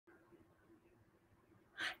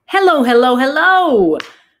Hello, hello, hello.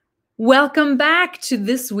 Welcome back to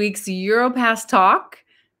this week's Europass Talk.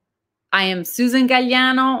 I am Susan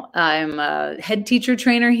Galliano. I'm a head teacher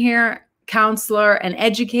trainer here, counselor and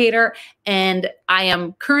educator, and I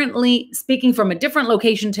am currently speaking from a different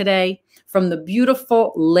location today, from the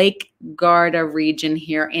beautiful Lake Garda region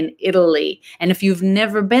here in Italy. And if you've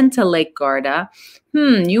never been to Lake Garda,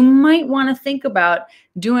 you might want to think about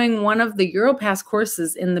doing one of the Europass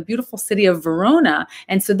courses in the beautiful city of Verona.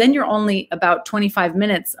 And so then you're only about 25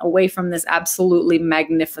 minutes away from this absolutely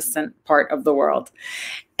magnificent part of the world.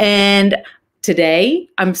 And today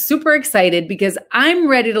I'm super excited because I'm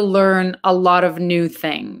ready to learn a lot of new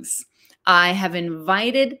things. I have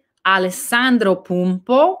invited Alessandro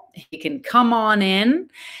Pumpo. He can come on in,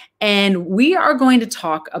 and we are going to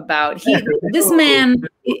talk about this man.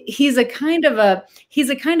 He's a kind of a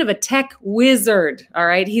tech wizard. All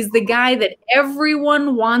right, he's the guy that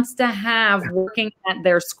everyone wants to have working at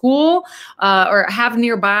their school or have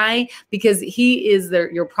nearby, because he is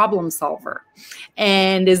your problem solver,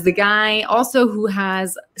 and is the guy also who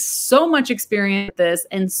has so much experience with this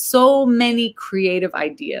and so many creative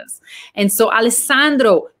ideas. And so,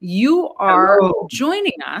 Alessandro, you are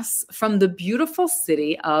joining us from the beautiful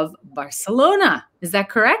city of Barcelona. Is that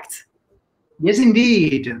correct? Yes,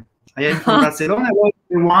 indeed. I am from Barcelona. Hello,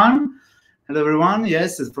 everyone. Hello, everyone.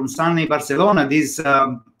 Yes, it's from sunny Barcelona. This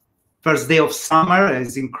first day of summer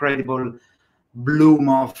is incredible bloom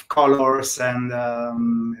of colors and,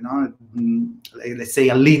 you know, let's say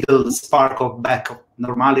a little spark of back of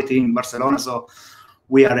normality in Barcelona. So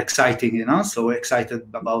we are excited, you know, so we're excited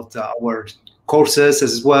about our courses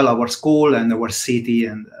as well, our school and our city,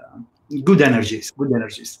 and good energies.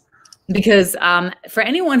 Because for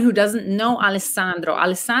anyone who doesn't know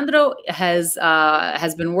Alessandro has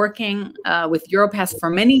been working with Europass for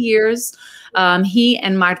many years. He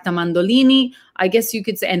and Marta Mandolini, I guess you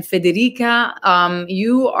could say, and Federica,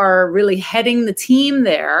 you are really heading the team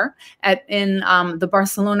there in the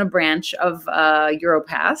Barcelona branch of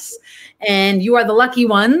Europass. And you are the lucky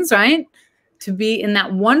ones, right, to be in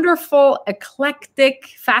that wonderful, eclectic,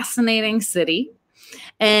 fascinating city.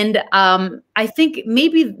 And I think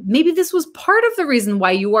maybe this was part of the reason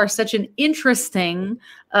why you are such an interesting,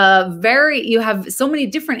 you have so many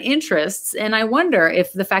different interests. And I wonder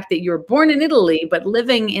if the fact that you're born in Italy, but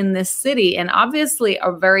living in this city, and obviously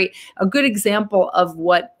a good example of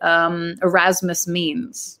what Erasmus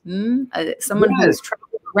means. Someone who has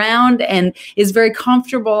traveled around and is very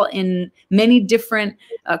comfortable in many different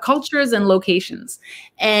cultures and locations.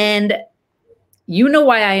 And you know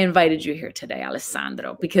why I invited you here today,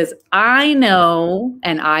 Alessandro, because I know,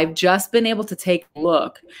 and I've just been able to take a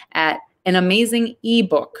look at an amazing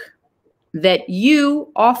ebook that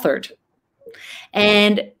you authored.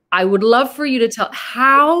 And I would love for you to tell,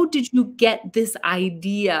 how did you get this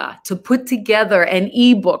idea to put together an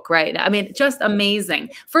ebook, right? I mean, just amazing.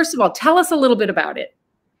 First of all, tell us a little bit about it.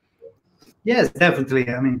 Yes, definitely.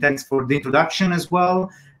 I mean, thanks for the introduction as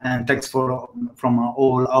well. And thanks from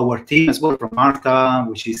all our team as well, from Marta,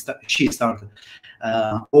 which she started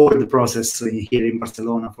all the process here in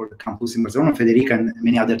Barcelona for the campus in Barcelona, Federica, and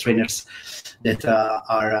many other trainers that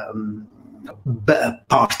are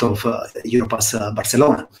part of Europass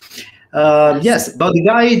Barcelona. Yes, about the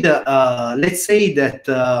guide, let's say that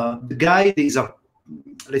the guide is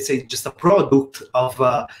just a product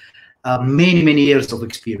of many years of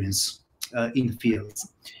experience in the field.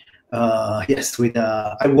 Yes,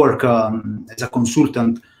 I work as a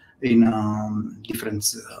consultant in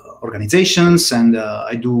different organizations, and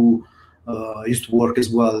I used to work as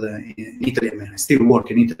well in Italy. I mean, I still work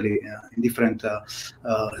in Italy in different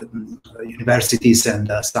universities and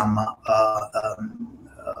some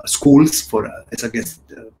schools as a guest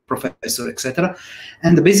professor, etc.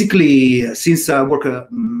 And basically, since I work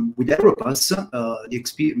with Europass,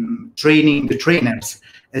 training the trainers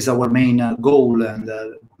as our main goal and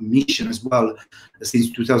mission as well, since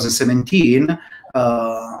 2017,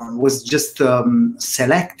 was just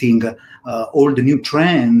selecting all the new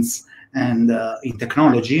trends and in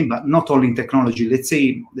technology, but not only in technology. Let's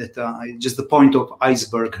say that just the point of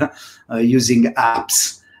iceberg, using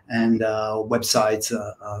apps and websites,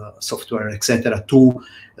 software, etc., to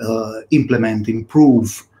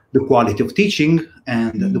improve the quality of teaching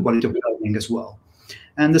and the quality of learning as well.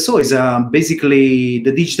 And so is basically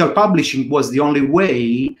the digital publishing was the only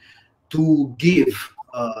way to give.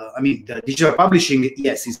 I mean, the digital publishing,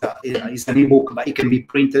 yes, is an ebook, but it can be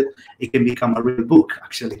printed. It can become a real book,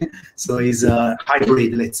 actually. So it's a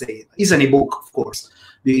hybrid, let's say. It's an ebook, of course.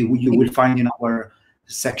 You will find in our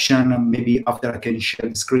section, maybe after I can share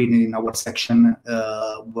the screen, in our section,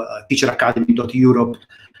 𝗫𝗍𝗃𝗍_Europe,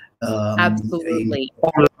 Absolutely.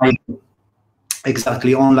 Online,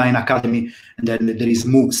 exactly, online academy, and then there is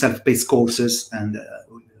more self-paced courses, and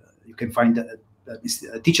you can find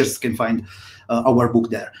teachers can find our book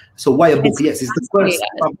there. So why a book? Yes, it's the first.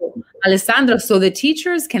 Alessandro, so the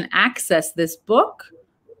teachers can access this book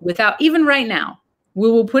without, even right now, we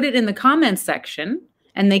will put it in the comments section,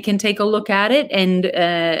 and they can take a look at it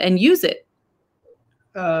and use it.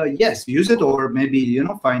 Yes, use it, or maybe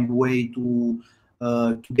find a way to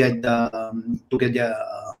get the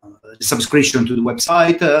subscription to the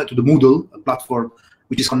website, to the Moodle platform,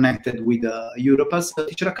 which is connected with Europass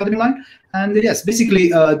Teacher Academy line. And yes, basically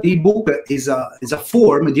the book is a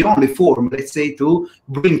form, the only form, let's say, to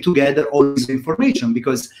bring together all this information,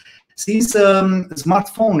 because since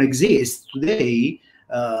smartphone exists today,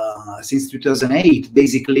 since 2008,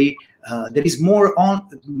 basically, there is more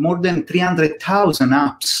than 300,000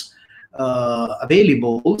 apps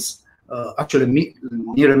available. Actually,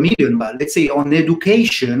 near 1 million, but let's say on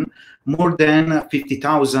education, more than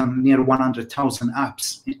 50,000, near 100,000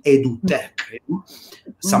 apps in edutech.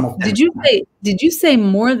 Some of them. Did you say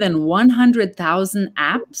more than 100,000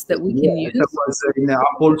 apps that we can use? That was in the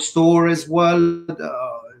Apple Store as well.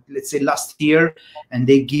 Let's say last year, and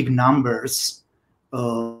they give numbers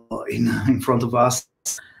in front of us.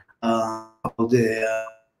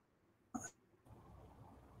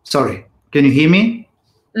 Sorry, can you hear me?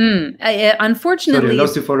 Unfortunately, sorry, I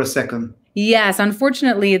lost you for a second. Yes,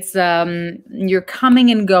 unfortunately, it's you're coming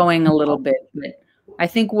and going a little bit, but I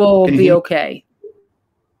think we'll be okay.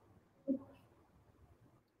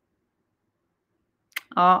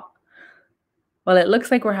 Well, it looks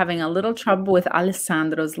like we're having a little trouble with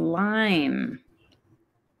Alessandro's line.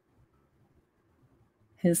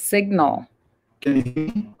 His signal. Can you hear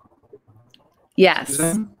me? Yes.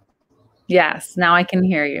 Susan? Yes, now I can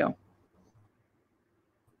hear you.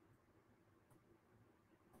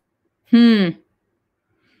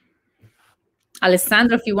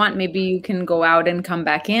 Alessandro, if you want, maybe you can go out and come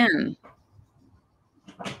back in.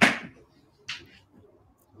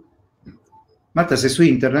 Marta, sei su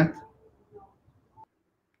internet?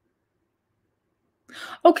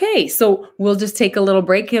 Okay, so we'll just take a little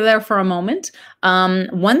break there for a moment.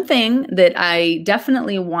 One thing that I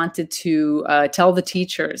definitely wanted to tell the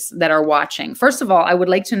teachers that are watching, first of all, I would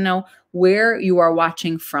like to know where you are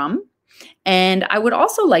watching from. And I would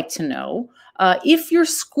also like to know if your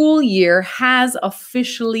school year has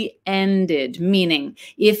officially ended, meaning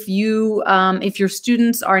if your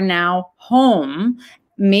students are now home,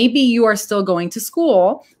 maybe you are still going to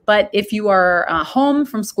school, but if you are home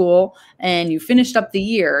from school and you finished up the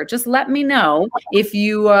year, just let me know if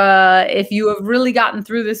you have really gotten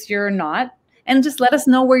through this year or not, and just let us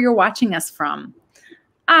know where you're watching us from.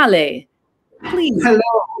 Ale, please. Hello.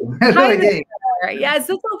 Hello again. Yes,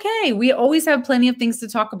 it's okay. We always have plenty of things to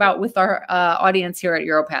talk about with our audience here at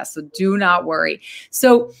Europass, so do not worry.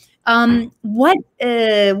 So what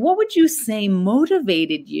would you say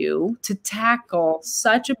motivated you to tackle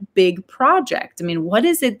such a big project? I mean, what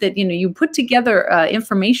is it that you put together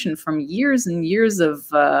information from years and years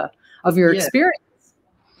of your experience?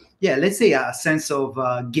 Yeah, let's say a sense of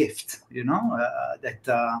gift,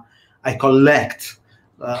 that I collect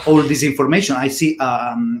all this information. I see.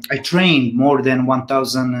 I trained more than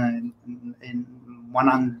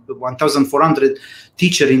 1,400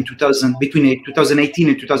 teachers in between 2018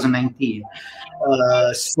 and 2019.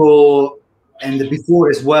 And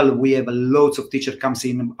before as well, we have loads of teachers comes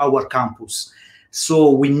in our campus.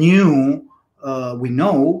 So we know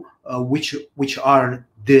which are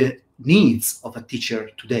the needs of a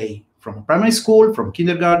teacher today, from primary school, from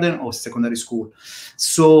kindergarten or secondary school.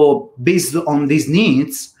 So based on these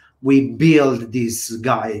needs, we build this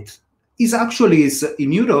guide. It's actually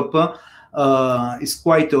in Europe. It's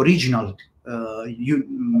quite original,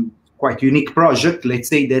 quite unique project. Let's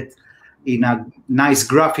say that in a nice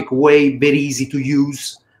graphic way, very easy to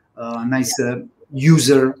use, nice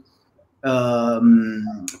user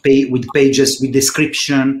with pages with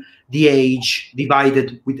description, the age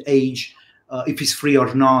divided with age, if it's free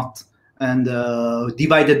or not, and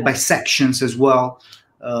divided by sections as well,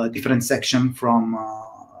 different section from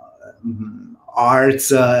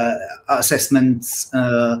arts, assessments,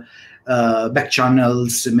 back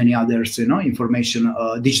channels, many others, information,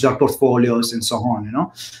 digital portfolios, and so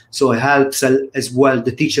on, So it helps as well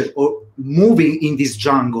the teacher or moving in this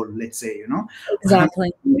jungle, let's say,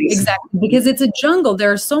 Exactly, exactly, because it's a jungle.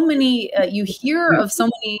 There are so many. You hear of so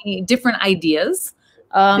many different ideas.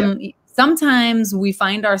 Sometimes we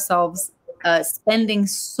find ourselves spending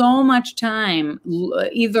so much time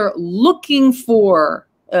either looking for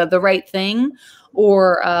the right thing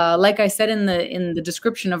or like I said in the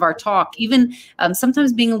description of our talk, even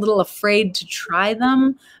sometimes being a little afraid to try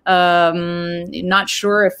them, not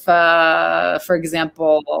sure if, for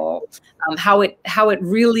example, how it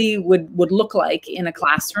really would look like in a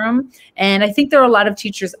classroom. And I think there are a lot of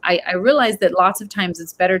teachers, I realize that lots of times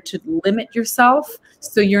it's better to limit yourself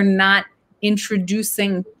so you're not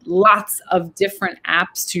introducing lots of different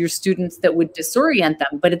apps to your students that would disorient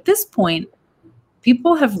them. But at this point,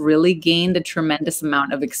 people have really gained a tremendous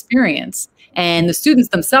amount of experience, and the students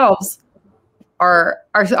themselves are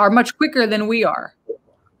much quicker than we are.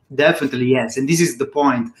 Definitely, yes. And this is the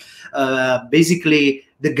point. Basically,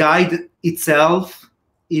 the guide itself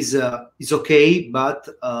is okay, but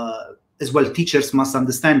as well, teachers must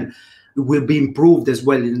understand it will be improved as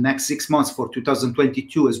well in the next 6 months for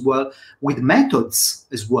 2022 as well, with methods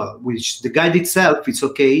as well, which the guide itself, it's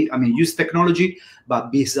okay. I mean, use technology,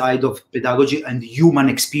 but beside of pedagogy and human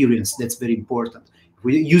experience, that's very important. If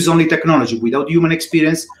we use only technology without human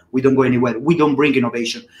experience, we don't go anywhere. We don't bring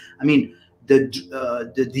innovation. I mean,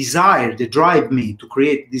 the desire, the drive me to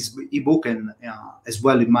create this ebook, and as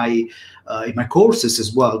well in my courses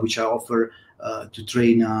as well, which I offer to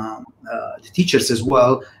train the teachers as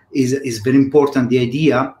well, is very important. The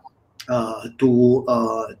idea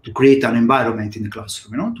to create an environment in the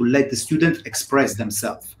classroom, you know, to let the student express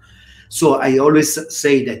themselves. So I always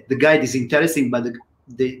say that the guide is interesting, but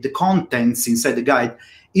the contents inside the guide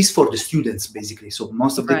is for the students, basically. So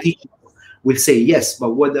most of the teachers will say, yes,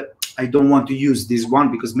 but I don't want to use this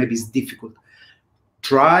one because maybe it's difficult.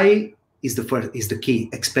 Try is the key,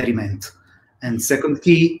 experiment. And second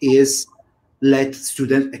key is let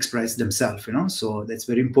students express themselves, you know. So that's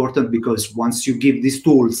very important, because once you give these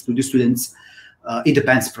tools to the students, it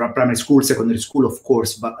depends from primary school, secondary school, of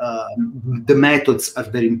course, but the methods are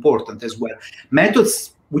very important as well.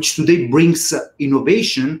 Methods which today brings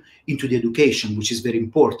innovation into the education, which is very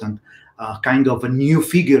important. Kind of a new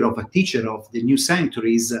figure of a teacher of the new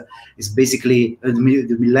century is basically the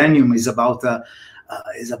millennium is about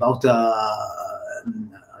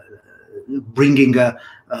bringing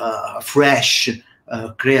fresh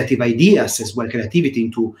creative ideas as well, creativity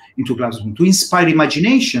into classroom, to inspire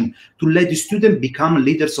imagination, to let the student become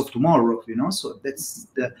leaders of tomorrow, you know. So that's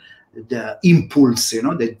the impulse, you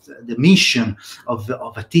know, the mission of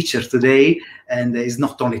a teacher today. And it's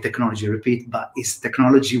not only technology, repeat, but it's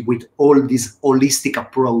technology with all this holistic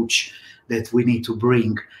approach that we need to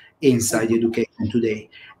bring inside education today.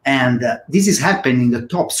 And this is happening in the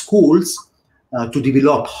top schools to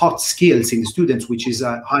develop hot skills in the students, which is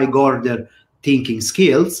high order thinking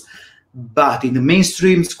skills. But in the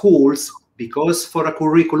mainstream schools, because for a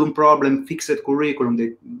curriculum problem, fixed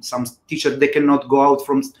curriculum, some teachers, they cannot go out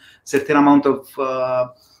from certain amount of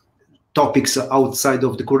topics outside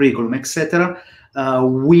of the curriculum, etc.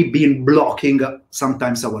 We've been blocking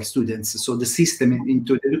sometimes our students. So the system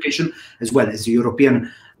into education, as well as the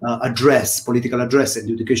European address, political address and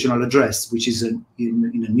educational address, which is in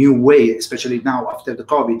a new way, especially now after the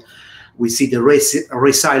COVID, we see the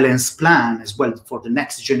resilience plan as well for the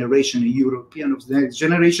next generation, European of the next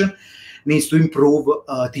generation, needs to improve,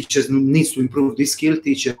 teachers needs to improve this skill,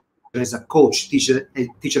 teacher as a coach, teacher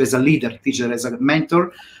as a leader, teacher as a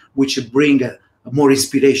mentor, which bring more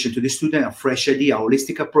inspiration to the student, a fresh idea, a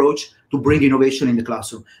holistic approach to bring innovation in the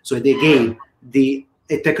classroom. So again, a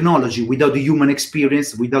technology without the human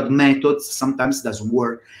experience, without methods, sometimes doesn't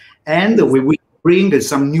work. And we will bring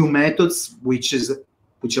some new methods, which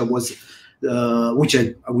I will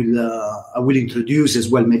introduce as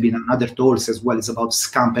well, maybe in another talks as well. It's about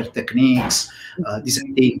scamper techniques,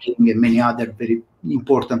 design thinking, and many other very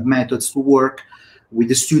important methods to work with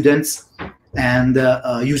the students, and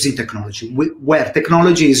using technology, where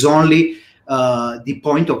technology is only the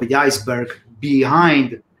point of the iceberg.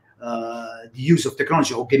 Behind the use of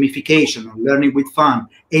technology, or gamification, or learning with fun,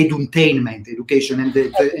 edutainment, education and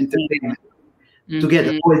entertainment.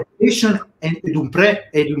 Together, education and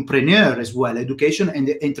edupreneur as well, education and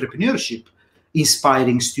entrepreneurship,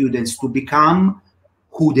 inspiring students to become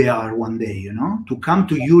who they are one day, you know, to come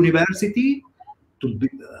to university, to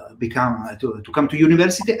come to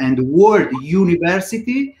university, and the word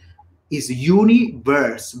university is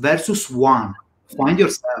universe versus one. Find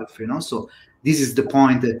yourself, you know. So this is the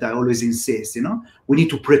point that I always insist, you know. We need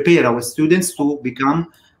to prepare our students to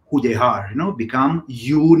become who they are, you know, become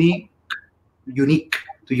unique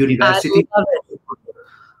to university. I love it.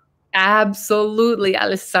 Absolutely,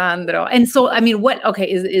 Alessandro. And so, I mean,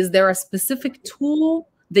 is there a specific tool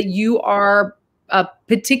that you are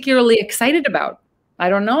particularly excited about? I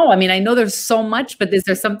don't know. I mean, I know there's so much, but is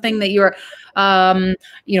there something that you're,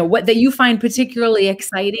 that you find particularly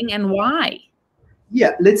exciting, and why?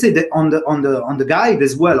 Yeah, let's say that on the guide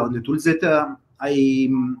as well, on the tools that I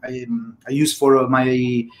use for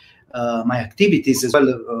my my activities as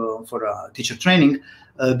well for teacher training.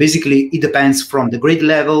 Basically, it depends from the grade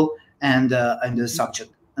level and the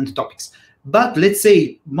subject and the topics. But let's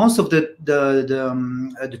say most of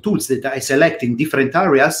the tools that I select in different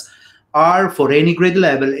areas are for any grade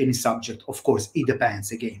level, any subject. Of course, it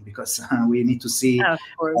depends again, because we need to see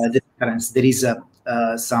the difference. There is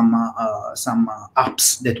some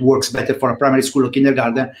apps that works better for a primary school or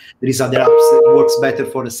kindergarten. There is other apps that works better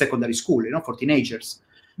for the secondary school, you know, for teenagers.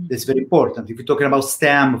 That's very important. If you're talking about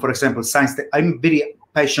STEM, for example, science, I'm very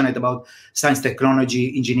passionate about science,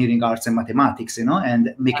 technology, engineering, arts, and mathematics, you know,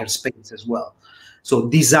 and makerspace as well. So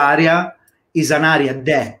this area is an area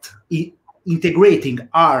that integrating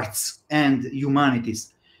arts and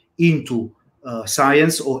humanities into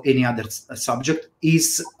science or any other subject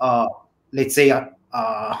is, let's say, a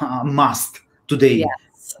must today.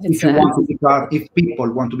 Yes, if you want to become, if people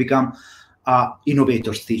want to become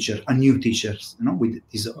innovators teacher, a new teachers, you know, with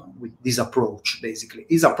this approach. Basically,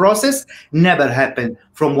 is a process, never happened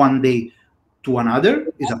from one day to another.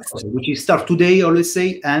 Is a process which is start today, always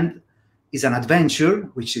say, and is an adventure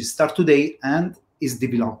which is start today and is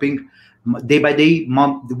developing day by day,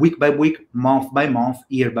 week by week, month by month,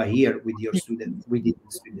 year by year with your students, with the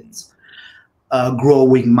students.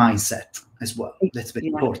 Growing mindset as well. That's very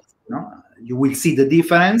important. You know? You will see the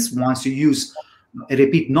difference once you use, I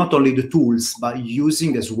repeat, not only the tools, but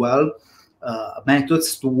using as well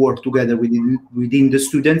methods to work together within the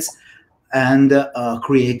students and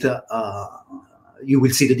create, you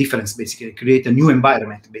will see the difference, basically, create a new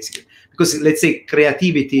environment, basically. Because let's say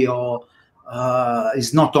creativity or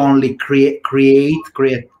is not only create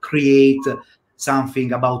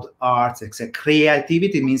something about arts, etc.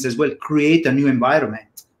 Creativity means as well create a new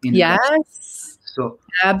environment. Yes. So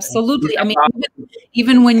absolutely. I mean,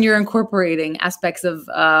 even when you're incorporating aspects of,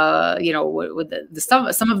 you know, with the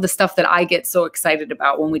stuff, some of the stuff that I get so excited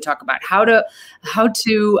about when we talk about how to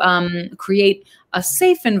create a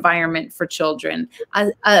safe environment for children,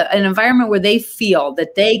 an environment where they feel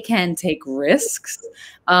that they can take risks.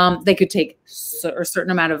 They could take a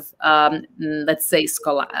certain amount of, let's say,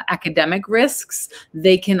 academic risks.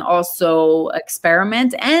 They can also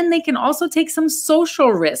experiment, and they can also take some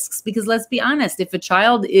social risks, because let's be honest, if a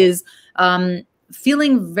child is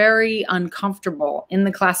feeling very uncomfortable in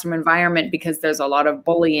the classroom environment because there's a lot of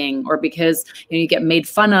bullying, or because you get made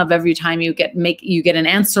fun of every time you get an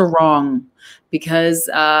answer wrong, because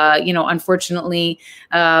unfortunately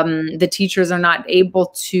the teachers are not able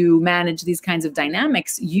to manage these kinds of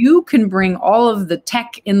dynamics, you can bring all of the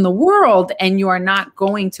tech in the world and you are not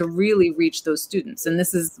going to really reach those students. And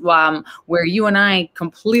this is where you and I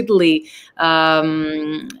completely are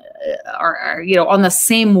on the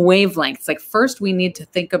same wavelength. It's like, first we need to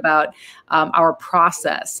think about our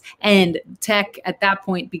process, and tech at that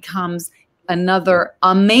point becomes another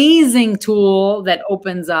amazing tool that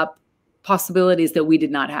opens up possibilities that we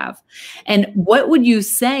did not have. And what would you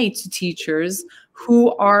say to teachers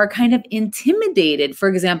who are kind of intimidated? For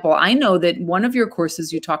example, I know that one of your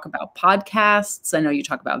courses, you talk about podcasts. I know you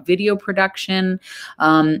talk about video production.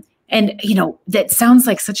 And, that sounds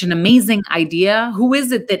like such an amazing idea. Who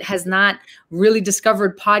is it that has not really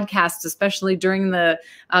discovered podcasts, especially during the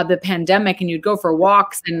pandemic, and you'd go for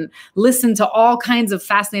walks and listen to all kinds of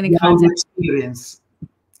fascinating content? Experience.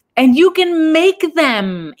 And you can make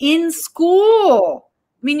them in school.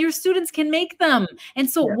 I mean, your students can make them. And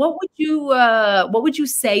so what would you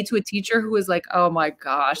say to a teacher who is like, oh my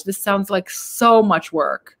gosh, this sounds like so much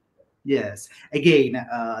work? Yes. Again,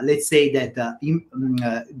 let's say that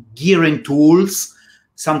gear and tools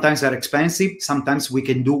sometimes are expensive. Sometimes we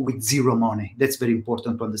can do with zero money. That's very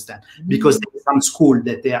important to understand. Because there's some school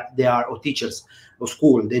that they are or teachers or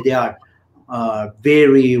school that they are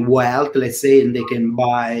very well, let's say, and they can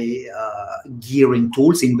buy gear and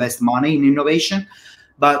tools, invest money in innovation.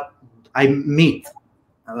 But I meet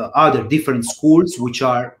other different schools which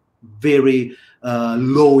are very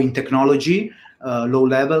low in technology, low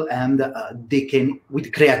level, and they can,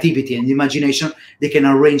 with creativity and imagination, they can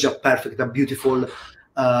arrange a perfect, a beautiful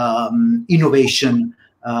innovation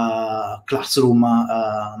classroom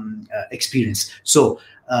experience. So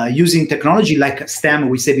using technology like STEM,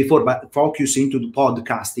 we said before, but focus into the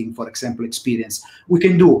podcasting, for example, experience, we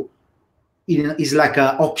can do is like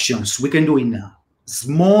options. We can do in a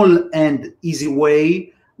small and easy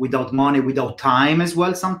way without money, without time as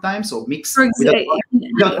well sometimes. So mix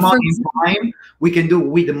without money and time. We can do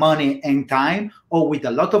with money and time, or with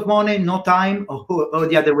a lot of money, no time, or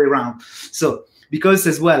the other way around. So because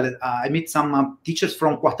as well, I meet some teachers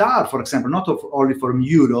from Qatar, for example, not only from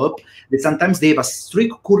Europe, that sometimes they have a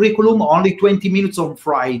strict curriculum, only 20 minutes on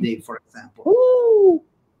Friday, for example, Ooh.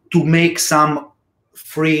 to make some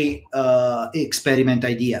free experiment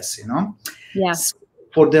ideas, you know? Yes.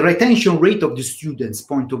 For the retention rate of the students'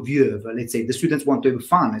 point of view, let's say the students want to have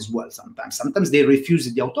fun as well sometimes. Sometimes they refuse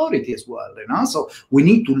the authority as well, you know? So we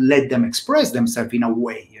need to let them express themselves in a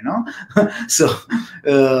way, you know? So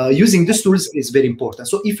using these tools is very important.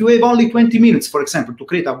 So if you have only 20 minutes, for example, to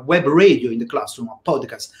create a web radio in the classroom, a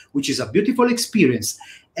podcast, which is a beautiful experience,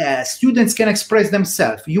 students can express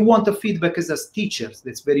themselves. You want a feedback as teachers,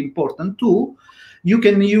 that's very important too. You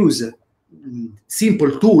can use simple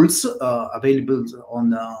tools available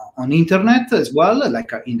on internet as well, like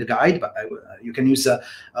in the guide, but you can use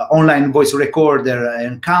online voice recorder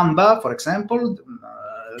and Canva, for example.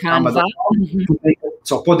 Canva.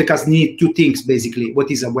 So podcasts need two things, basically. What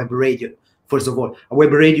is a web radio? First of all, a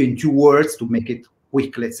web radio in 2 words to make it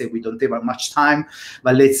quick. Let's say we don't have much time,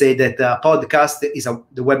 but let's say that podcast is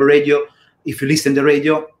the web radio. If you listen to the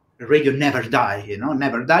radio never die, you know,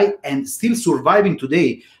 never die, and still surviving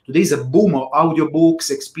today. Today is a boom of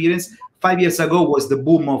audiobooks experience. 5 years ago was the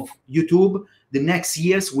boom of YouTube. The next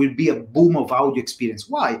years will be a boom of audio experience.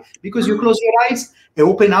 Why? Because you close your eyes and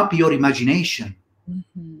open up your imagination.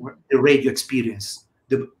 The radio experience,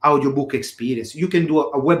 the audiobook experience. You can do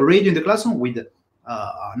a web radio in the classroom with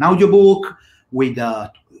an audiobook, with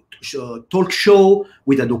a talk show,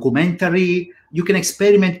 with a documentary. You can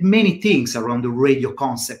experiment many things around the radio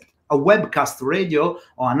concept. A webcast radio,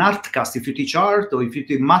 or an artcast if you teach art, or if you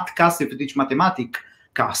teach mathcast if you teach mathematics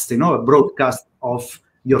cast, you know, a broadcast of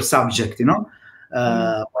your subject, you know,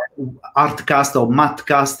 artcast or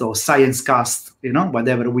mathcast or science cast, you know,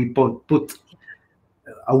 whatever we put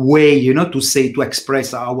a way, you know, to say, to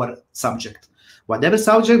express our subject. Whatever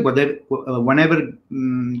subject, whenever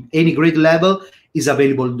any grade level is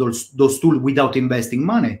available, those tools without investing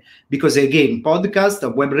money. Because again, podcast,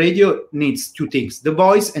 web radio needs 2 things: the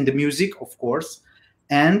voice and the music, of course,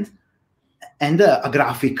 and a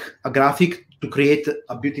graphic to create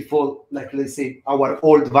a beautiful, like, let's say, our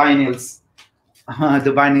old vinyls,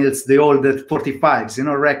 the old 45s, you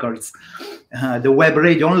know, records. The web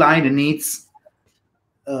radio online needs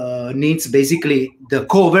basically the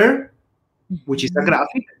cover, which is a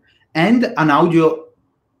graphic, and an audio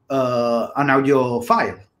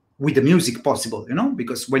file with the music possible, you know,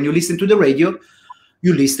 because when you listen to the radio,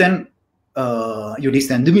 you listen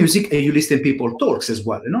the music, and you listen people talks as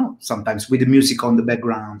well, you know, sometimes with the music on the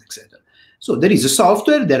background, etc. So there is a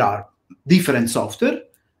software. There are different software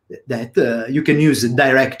that you can use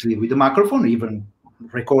directly with the microphone, even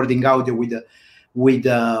recording audio with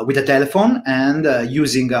a telephone, and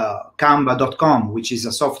using Canva.com, which is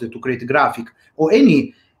a software to create a graphic, or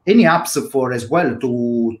any apps for as well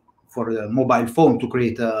for the mobile phone to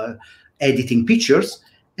create editing pictures,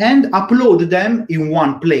 and upload them in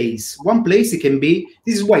one place. One place it can be.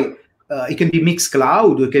 This is why it can be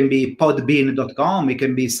Mixcloud, it can be Podbean.com, it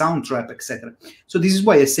can be Soundtrap, etc. So this is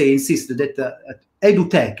why I insist that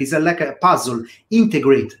EduTech is like a puzzle.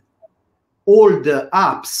 Integrate all the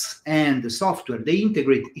apps and the software. They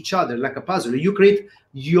integrate each other like a puzzle. You create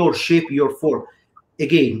your shape, your form.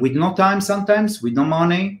 Again, with no time, sometimes with no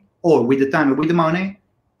money, or with the time and with the money.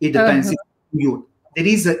 It depends on you. There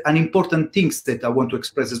is an important thing that I want to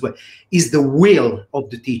express as well, is the will of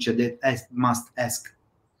the teacher that must ask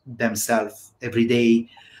themselves every day,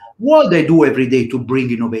 what I do every day to bring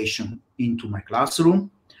innovation into my classroom,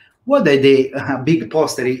 what I do, a big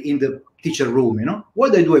poster in the teacher room, you know,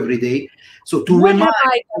 what I do every day. So to remind,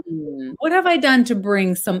 what have I done to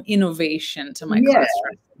bring some innovation to my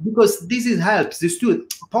classroom? Because this helps the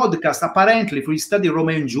student. Podcast, apparently, if we study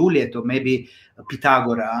Romeo and Juliet or maybe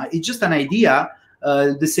Pythagoras, it's just an idea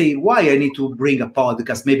to say why I need to bring a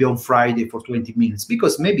podcast maybe on Friday for 20 minutes,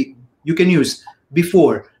 because maybe you can use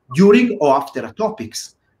before, during, or after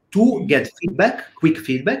topics to get feedback, quick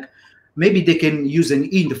feedback. Maybe they can use in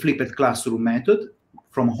the flipped classroom method.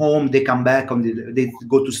 From home, they come back they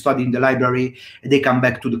go to study in the library, and they come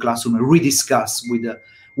back to the classroom and rediscuss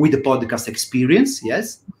with the podcast experience.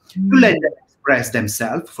 Yes, to let them express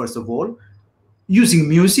themselves first of all, using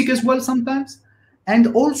music as well sometimes, and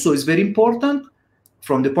also it's very important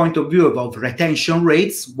from the point of view of retention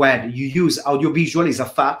rates, where you use audiovisual. Is a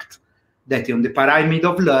fact that on the pyramid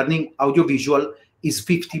of learning, audiovisual is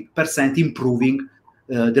 50% improving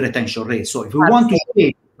the retention rate. So if we want to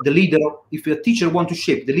change the leader, if a teacher want to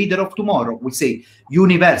shape the leader of tomorrow, we say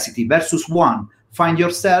university versus one, find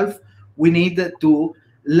yourself. We need to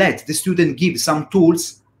let the student give some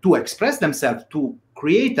tools to express themselves, to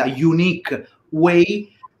create a unique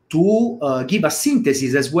way to give a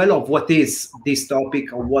synthesis as well of what is this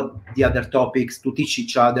topic or what the other topics, to teach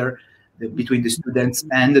each other between the students,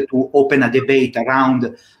 and to open a debate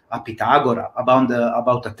around a Pythagoras,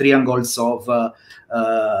 about the triangles of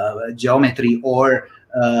geometry, or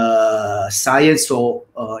science, or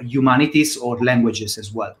humanities, or languages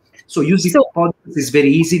as well. So using podcasts is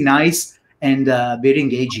very easy, nice, and very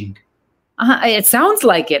engaging. It sounds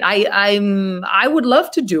like it. I would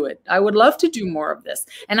love to do it. I would love to do more of this.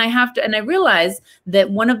 And I realize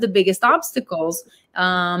that one of the biggest obstacles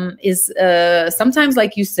is sometimes,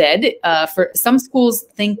 like you said, for some schools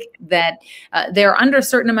think that they're under a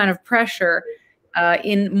certain amount of pressure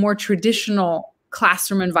in more traditional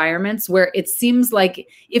classroom environments, where it seems like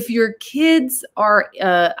if your kids are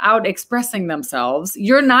out expressing themselves,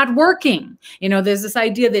 you're not working. You know, there's this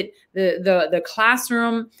idea that the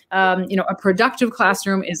classroom, you know, a productive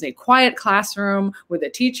classroom is a quiet classroom with a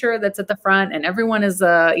teacher that's at the front, and everyone is,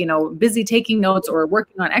 you know, busy taking notes or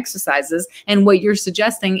working on exercises. And what you're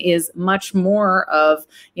suggesting is much more of,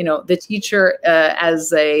 you know, the teacher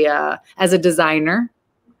as a designer.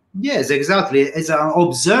 Yes, exactly. As an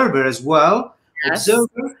observer as well. Yes.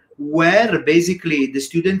 Observer, where basically the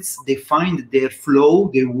students, they find their flow,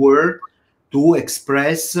 their word to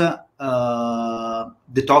express the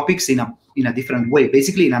topics in a different way,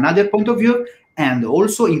 basically in another point of view, and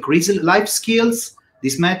also increase life skills.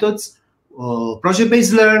 These methods,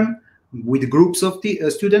 project-based learn with groups of the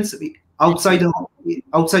students outside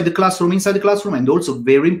the classroom, inside the classroom, and also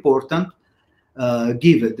very important,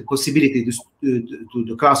 give the possibility to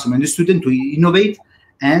the classroom and the student to innovate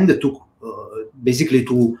and to basically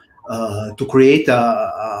to create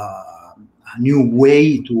a new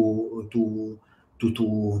way to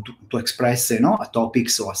express, you know, a topic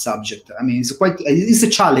or a subject. I mean, it's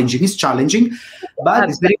challenging, but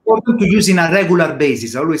it's very important to use in a regular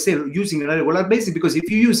basis. I always say using a regular basis, because if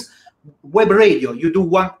you use web radio, you do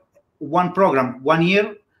one program 1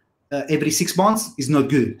 year, every 6 months is not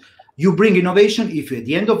good. You bring innovation if at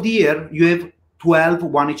the end of the year you have 12,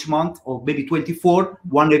 one each month, or maybe 24,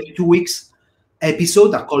 one every 2 weeks,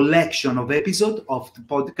 episode, a collection of episodes of the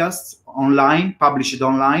podcasts online, published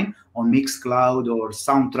online on Mixcloud or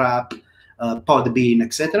Soundtrap, Podbean,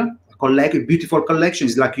 etc. A beautiful collection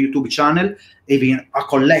is like a YouTube channel, even a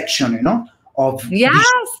collection, you know, of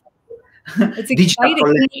it's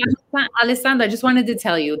exciting. Alessandro, I just wanted to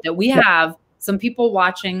tell you that we have some people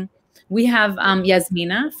watching. We have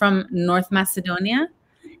Yasmina from North Macedonia,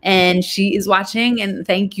 and she is watching, and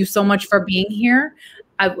thank you so much for being here.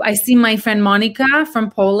 I see my friend Monica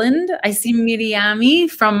from Poland. I see Miriami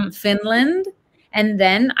from Finland. And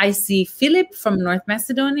then I see Philip from North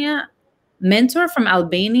Macedonia, Mentor from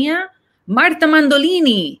Albania, Marta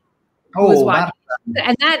Mandolini, who is watching.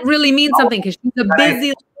 And that really means something, because she's a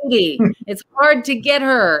busy lady. It's hard to get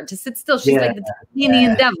her to sit still. She's like the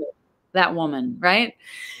Tasmanian devil, that woman, right?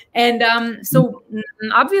 And so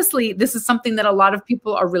obviously this is something that a lot of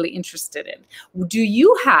people are really interested in. Do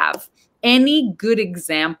you have any good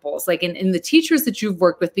examples, like in the teachers that you've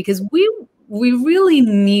worked with? Because we really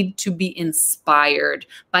need to be inspired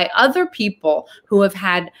by other people who have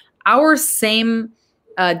had our same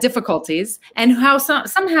difficulties and how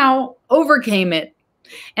somehow overcame it.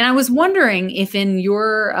 And I was wondering if in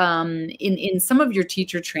your in some of your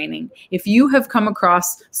teacher training, if you have come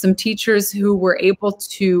across some teachers who were able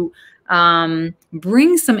to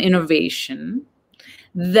bring some innovation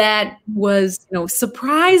that was, you know,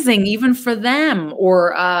 surprising even for them,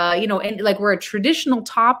 or you know, and like where a traditional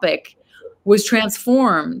topic was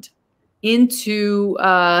transformed into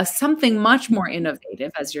something much more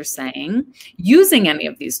innovative, as you're saying, using any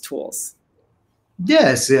of these tools.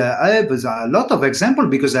 Yes, I have a lot of examples,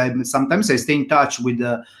 because sometimes I stay in touch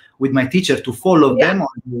with my teacher to follow them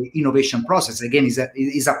on the innovation process. Again,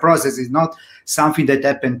 is a process. It's not something that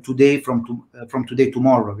happened today from today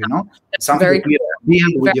tomorrow. You know, something that we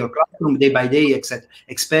deal with your classroom day by day.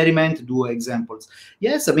 Experiment, do examples.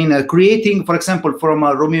 Yes, I mean creating, for example, from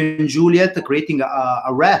Romeo and Juliet, creating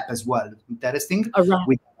a rap as well. Interesting.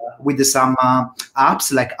 With some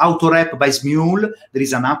apps like Autorap by Smule. There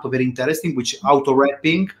is an app very interesting which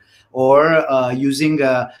auto-rapping, or using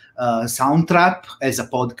Soundtrap as a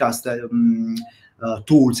podcast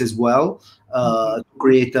tools as well. To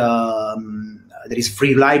create, there is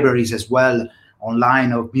free libraries as well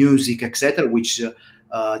online of music, etc., which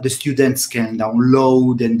the students can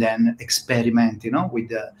download and then experiment,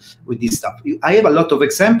 with this stuff. I have a lot of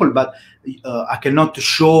example, but I cannot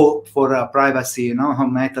show for privacy,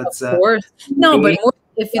 methods. Of course, no, but more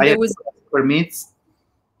if there was permits.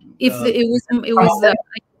 If it was.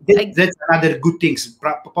 That's another good thing.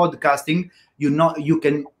 Podcasting, you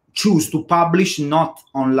can choose to publish not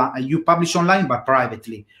online. You publish online, but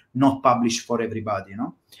privately, not publish for everybody.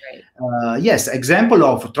 Right. Yes, example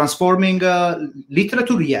of transforming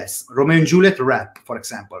literature. Yes, Romeo and Juliet rap, for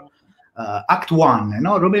example. Act 1,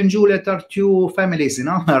 Romeo and Juliet are two families,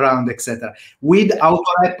 around, etc. With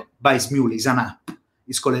𝗿𝗄𝗃 by 𝘁𝗎l is an app.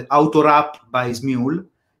 It's called 𝗿𝗄𝗃 by 𝘁𝗎l.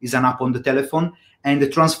 Is an app on the telephone,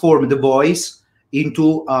 and transform the voice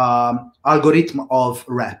into algorithm of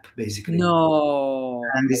rap, basically. No.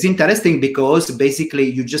 And it's interesting because basically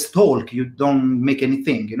you just talk, you don't make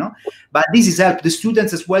anything, But this is help the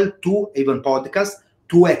students as well to, even podcast,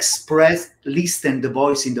 to express, listen the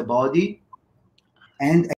voice in the body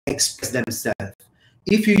and express themselves.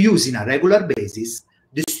 If you use in a regular basis,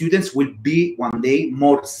 the students will be one day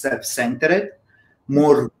more self-centered,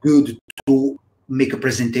 more good to make a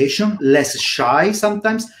presentation, less shy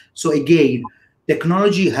sometimes. So again,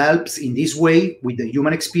 technology helps in this way with the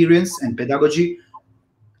human experience, and pedagogy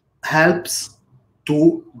helps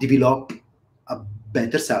to develop a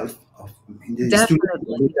better self in the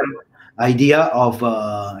student idea of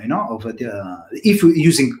if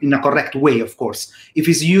using in a correct way, of course. If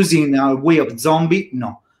it's using a way of zombie,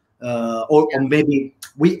 no. Or maybe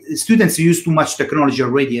students use too much technology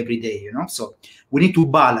already every day, so we need to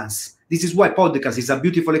balance. This is why podcast is a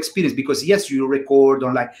beautiful experience, because yes, you record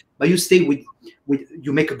online, but you stay with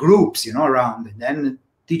you make groups, around, and then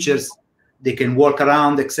teachers, they can walk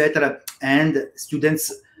around, etc. And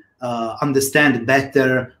students understand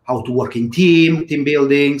better how to work in team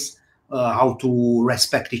buildings, how to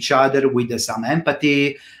respect each other with some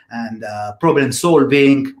empathy and problem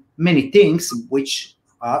solving, many things, which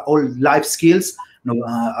are all life skills,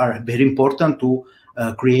 are very important to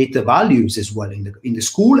create the values as well in the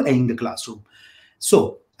school and in the classroom.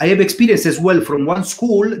 So I have experience as well from one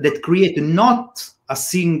school that created not a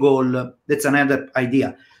single, that's another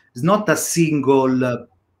idea, it's not a single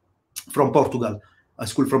from Portugal, a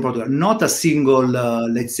school from Portugal, not a single,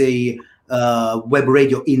 let's say, web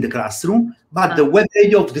radio in the classroom, but the web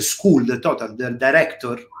radio of the school, the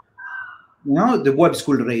director, the web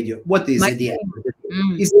school radio. What is the idea?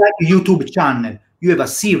 It's like a YouTube channel. You have a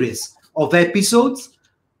series of episodes,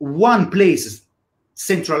 one place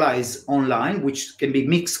centralized online, which can be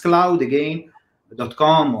Mixcloud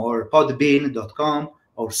again.com or Podbean.com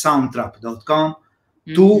or Soundtrap.com,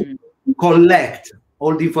 to collect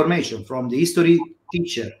all the information from the history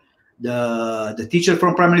teacher, the teacher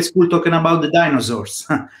from primary school talking about the dinosaurs,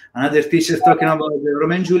 another teacher talking about the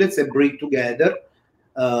Romeo and Juliet, and bring together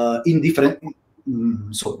in different,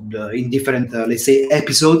 let's say,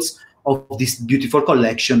 episodes of this beautiful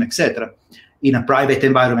collection, etc. In a private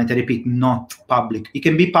environment, I repeat, not public. It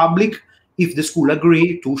can be public if the school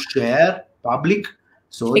agree to share public,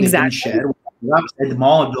 so they can share with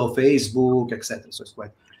Edmodo, Facebook, etc. So it's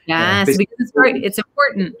quite because it's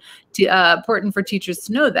important for teachers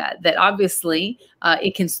to know that obviously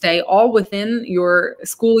it can stay all within your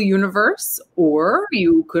school universe, or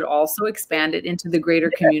you could also expand it into the greater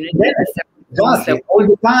community. Exactly. All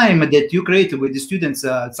the time that you create with the students,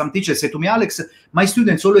 some teachers say to me, Alex, my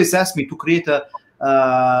students always ask me to create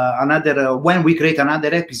when we create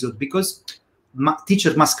another episode, because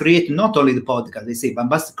teachers must create not only the podcast, they say, but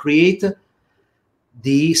must create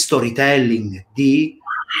the storytelling, the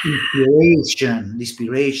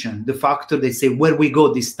inspiration, the factor. They say, where we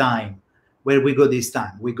go this time, we go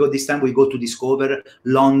to discover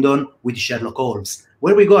London with Sherlock Holmes.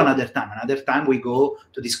 Where we go another time we go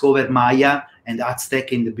to discover Maya and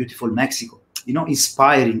Aztec in the beautiful Mexico.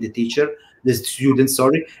 Inspiring the students,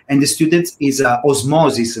 and the students is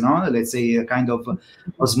osmosis, let's say a kind of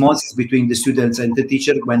osmosis between the students and the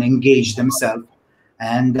teacher when engage themselves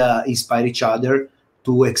and inspire each other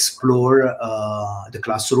to explore the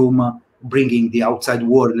classroom, bringing the outside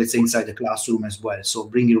world, let's say, inside the classroom as well. So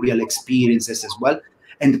bringing real experiences as well.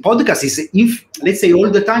 And the podcast is, if, let's say,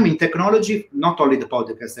 all the time in technology, not only the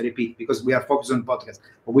podcast, I repeat, because we are focused on podcast,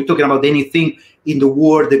 but we're talking about anything in the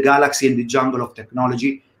world, the galaxy and the jungle of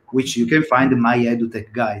technology, which you can find in my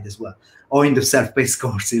EduTech guide as well, or in the self-paced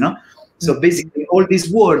course, So basically, all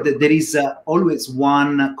this world, there is always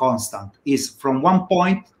one constant, is from one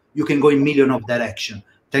point, you can go in million of direction,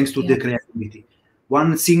 thanks to the creativity.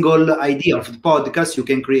 One single idea of the podcast, you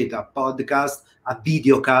can create a podcast, a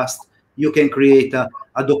video cast, you can create a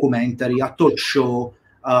documentary, a talk show,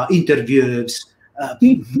 interviews,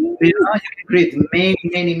 You can create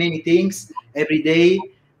many things every day.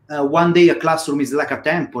 One day a classroom is like a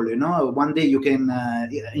temple, you know. One day you can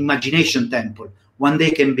imagination temple. One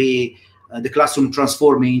day can be the classroom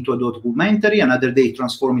transforming into a documentary. Another day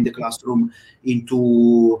transforming the classroom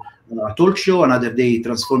into a talk show. Another day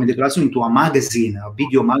transforming the classroom into a magazine, a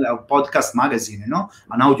video, a podcast magazine, you know,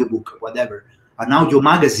 an audiobook, whatever, an audio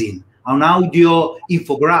magazine, an audio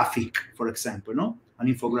infographic, for example, no,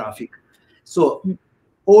 an infographic. So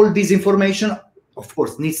all this information, of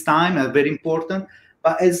course, needs time, very important.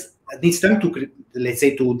 But as it needs time to, let's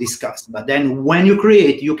say, to discuss. But then when you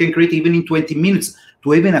create, you can create even in 20 minutes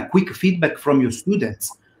to even a quick feedback from your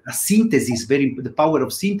students. A synthesis, the power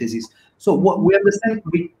of synthesis. So what we understand,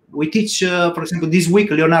 we teach, for example, this week,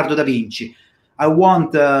 Leonardo da Vinci. I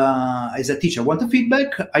want, as a teacher, I want a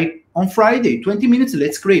feedback. On Friday, 20 minutes,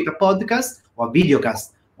 let's create a podcast or a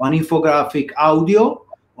videocast, or an infographic audio,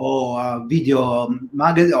 or a video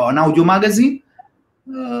magazine, or an audio magazine.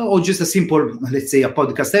 Or just a simple, let's say, a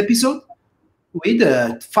podcast episode with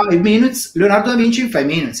 5 minutes. Leonardo da Vinci in 5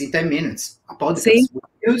 minutes, in 10 minutes. A podcast with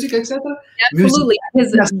music, etc. Absolutely.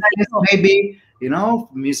 Music, maybe, you know,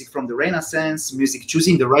 music from the Renaissance, music,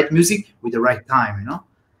 choosing the right music with the right time, you know.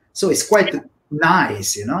 So it's quite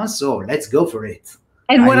nice, you know. So let's go for it.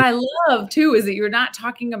 And what I love too is that you're not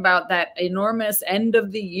talking about that enormous end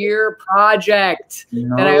of the year project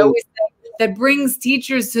that I always say, that brings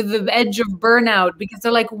teachers to the edge of burnout, because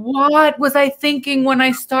they're like, what was I thinking when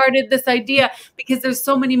I started this idea? Because there's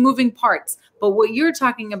so many moving parts. But what you're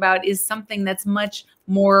talking about is something that's much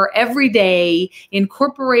more everyday,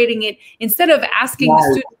 incorporating it, instead of asking the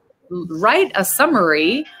student to write a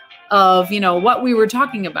summary of, you know, what we were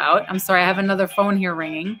talking about. I'm sorry, I have another phone here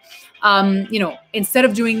ringing. You know, instead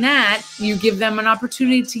of doing that, you give them an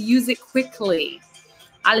opportunity to use it quickly.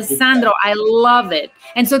 Alessandro, I love it.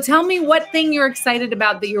 And so tell me what thing you're excited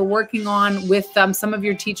about that you're working on with some of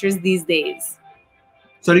your teachers these days.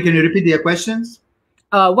 Sorry, can you repeat the questions?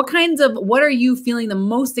 What are you feeling the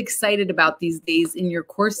most excited about these days in your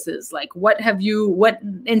courses? Like, what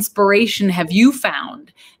inspiration have you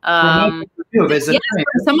found? Some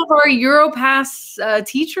of our Europass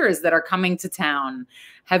teachers that are coming to town.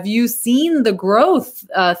 Have you seen the growth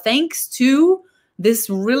thanks to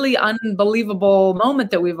this really unbelievable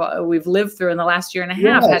moment that we've lived through in the last year and a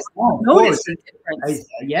half? Yes, noticed the difference.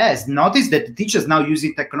 Yes, notice that the teachers now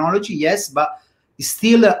using technology. Yes, but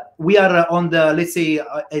still we are on the, let's say,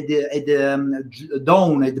 at the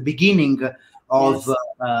dawn, at the beginning of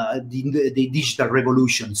the digital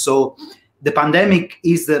revolution. So the pandemic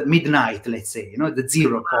is midnight, let's say, you know, the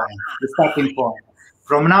 0 point, the starting point.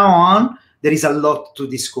 From now on, there is a lot to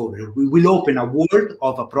discover. We will open a world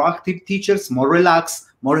of proactive teachers, more relaxed,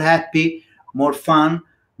 more happy, more fun,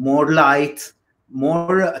 more light,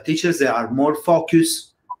 more teachers that are more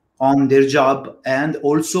focused on their job, and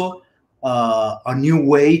also a new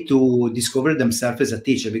way to discover themselves as a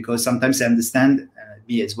teacher. Because sometimes I understand,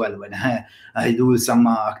 me as well, when I do some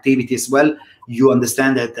activity as well, you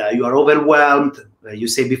understand that you are overwhelmed, you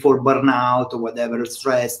say before burnout or whatever,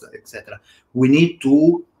 stressed, etc. We need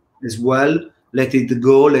to as well let it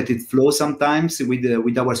go, let it flow sometimes with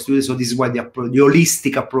our students. So this is why the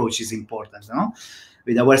holistic approach is important, you know?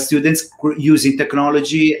 With our students, using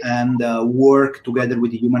technology and work together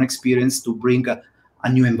with the human experience to bring a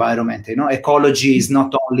new environment. You know, ecology is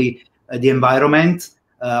not only the environment,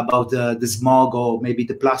 about the smog or maybe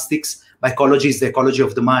the plastics, but ecology is the ecology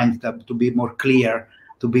of the mind, to be more clear,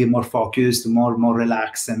 to be more focused, more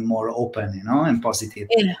relaxed, and more open, you know, and positive.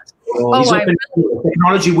 Yeah. So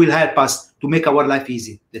technology will help us to make our life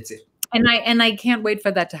easy. That's it. And I can't wait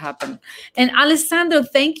for that to happen. And Alessandro,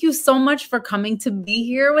 thank you so much for coming to be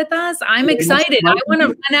here with us. I'm excited. I want to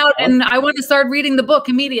run out and I want to start reading the book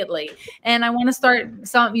immediately. And I want to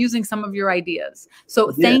start using some of your ideas.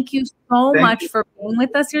 So thank you so much for being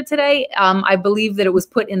with us here today. I believe that it was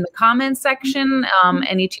put in the comments section.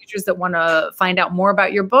 Any teachers that want to find out more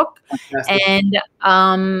about your book. Fantastic. And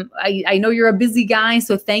I know you're a busy guy,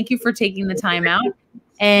 so thank you for taking the time out.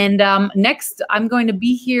 And next, I'm going to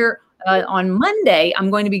be here on Monday. I'm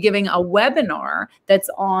going to be giving a webinar that's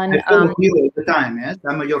on the time. Yes,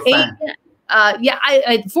 I'm your fan. At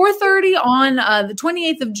 4:30 on the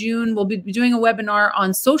 28th of June, we'll be doing a webinar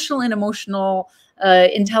on social and emotional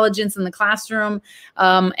intelligence in the classroom,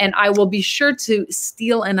 and I will be sure to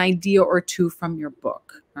steal an idea or two from your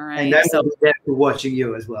book. All right. And so there to watching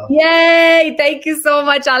you as well. Yay! Thank you so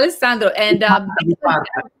much, Alessandro. And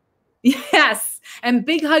yes, and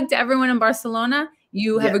big hug to everyone in Barcelona.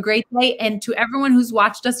 You have a great day. And to everyone who's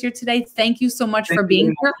watched us here today, thank you so much for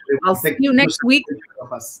being here. I'll see you next week.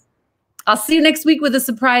 I'll see you next week with a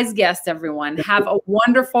surprise guest, everyone. Have a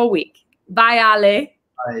wonderful week. Bye, Ale.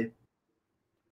 Bye.